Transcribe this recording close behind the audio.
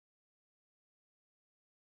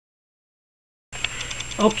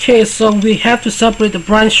Okay, so we have to separate the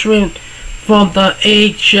brine shrimp from the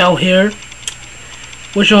egg shell here,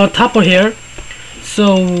 which are on top of here.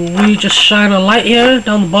 So we just shine a light here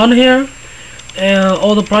down the bottom here, and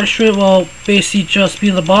all the brine shrimp will basically just be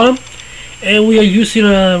in the bottom. And we are using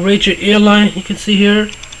a Ranger airline, you can see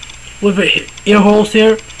here, with air holes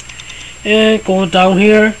here, and going down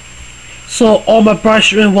here. So all my brine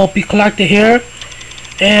shrimp will be collected here,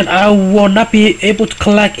 and I will not be able to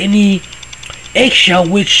collect any eggshell,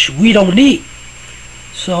 which we don't need.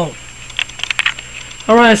 So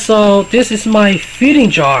alright, so this is my feeding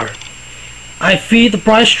jar. I feed the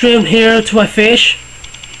brine shrimp here to my fish,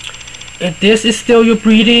 and this is still your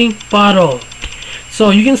breeding bottle.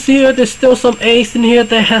 So you can see here there's still some eggs in here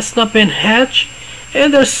that has not been hatched,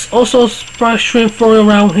 and there's also brine shrimp floating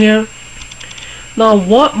around here. Now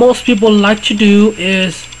what most people like to do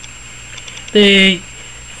is they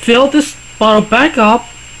fill this bottle back up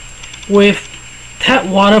with tap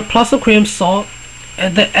water plus some cream salt,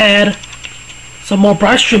 and then add some more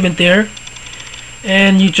brine shrimp in there,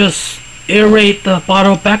 and you just aerate the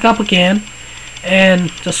bottle back up again,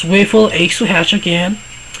 and just wait for the eggs to hatch again,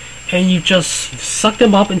 and you just suck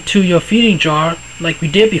them up into your feeding jar like we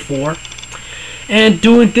did before. And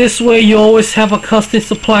doing this way, you always have a constant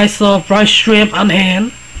supply of brine shrimp on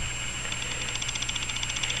hand,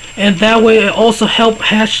 and that way it also helps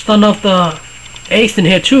hatch some of the eggs in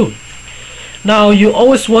here too. Now you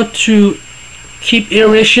always want to keep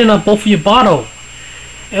aeration on both of your bottle,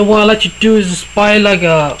 and what I like to do is just buy like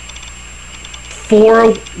a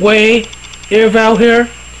 4-way air valve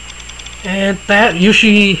here, and that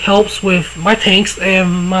usually helps with my tanks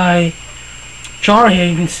and my jar here,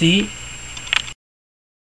 you can see.